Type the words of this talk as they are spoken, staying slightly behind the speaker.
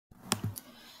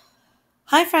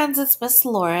Hi, friends, it's Miss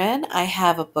Lauren. I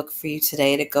have a book for you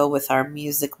today to go with our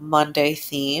Music Monday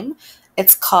theme.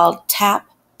 It's called Tap,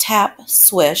 Tap,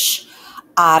 Swish.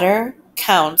 Otter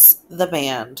Counts the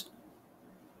Band.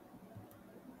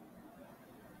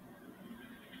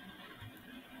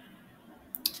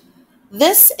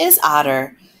 This is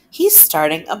Otter. He's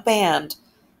starting a band.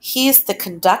 He's the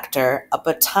conductor, a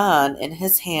baton in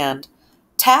his hand.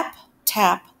 Tap,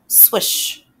 tap,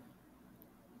 swish.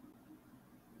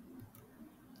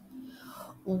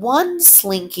 One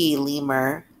slinky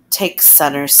lemur takes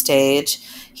center stage.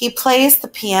 He plays the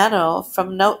piano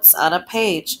from notes on a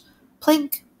page.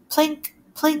 Plink, plink,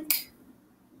 plink.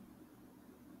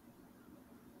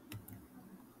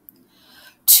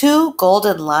 Two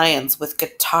golden lions with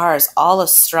guitars all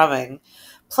a-strumming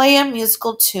play a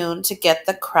musical tune to get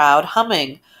the crowd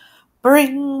humming.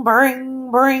 Bring,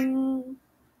 bring, bring.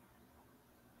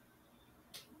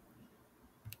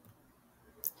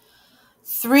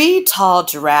 Three tall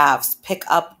giraffes pick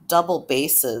up double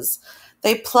basses.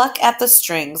 They pluck at the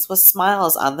strings with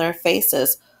smiles on their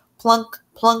faces. Plunk,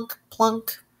 plunk,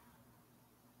 plunk.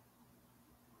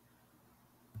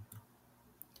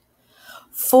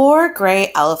 Four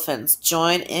gray elephants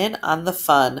join in on the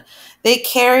fun. They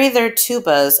carry their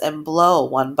tubas and blow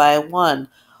one by one.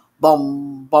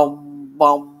 Bum, bum,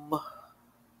 bum.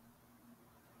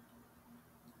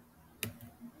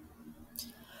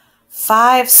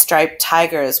 Five striped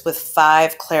tigers with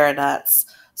five clarinets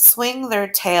swing their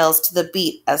tails to the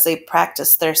beat as they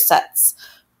practice their sets.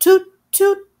 Toot,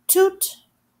 toot, toot.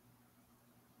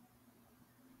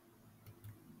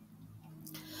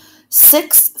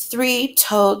 Six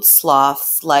three-toed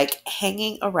sloths like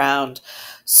hanging around,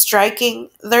 striking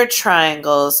their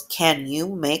triangles. Can you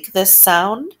make this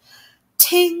sound?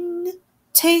 Ting,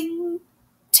 ting,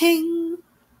 ting.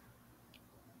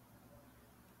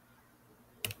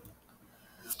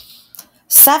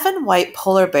 Seven white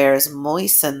polar bears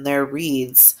moisten their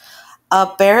reeds. A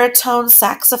baritone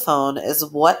saxophone is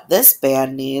what this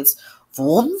band needs.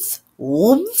 Woomph,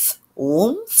 woomph,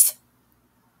 woomph.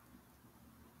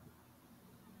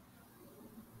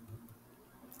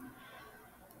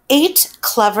 Eight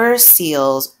clever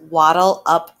seals waddle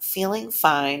up feeling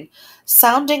fine,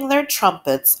 sounding their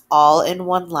trumpets all in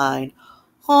one line.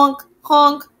 Honk,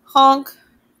 honk, honk.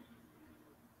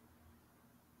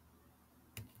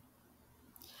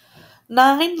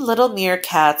 Nine little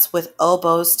meerkats with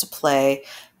oboes to play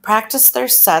practice their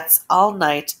sets all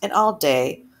night and all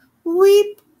day.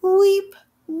 Weep, weep,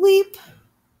 weep.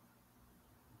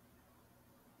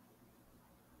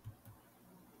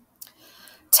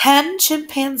 10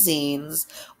 chimpanzees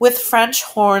with French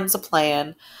horns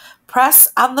a-playin'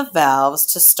 press on the valves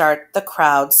to start the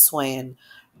crowd swaying.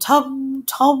 Tum,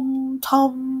 tum,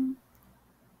 tum.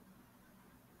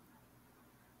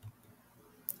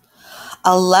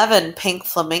 11 pink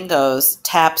flamingos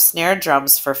tap snare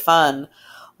drums for fun.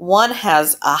 One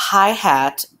has a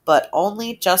hi-hat, but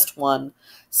only just one.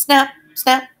 Snap,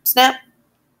 snap, snap.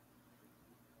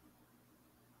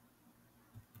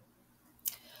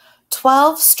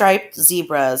 12 striped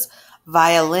zebras,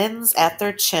 violins at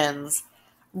their chins,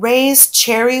 raise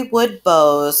cherry wood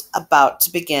bows about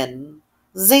to begin.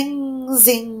 Zing,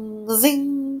 zing,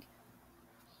 zing.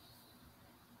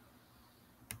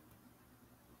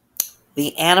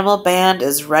 The animal band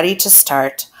is ready to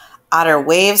start. Otter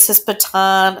waves his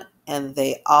baton, and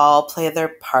they all play their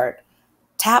part.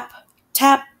 Tap,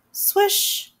 tap,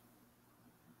 swish.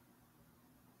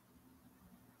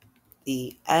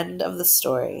 The end of the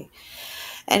story.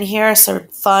 And here are some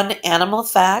fun animal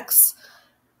facts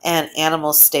and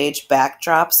animal stage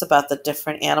backdrops about the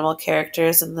different animal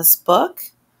characters in this book.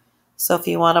 So if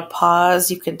you want to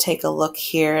pause, you can take a look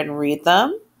here and read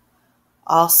them.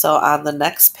 Also on the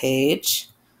next page,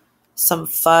 some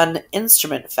fun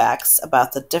instrument facts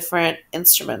about the different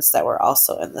instruments that were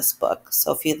also in this book.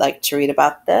 So if you'd like to read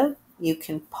about them, you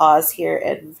can pause here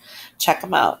and check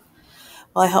them out.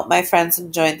 Well, I hope my friends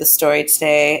enjoyed the story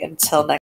today. Until next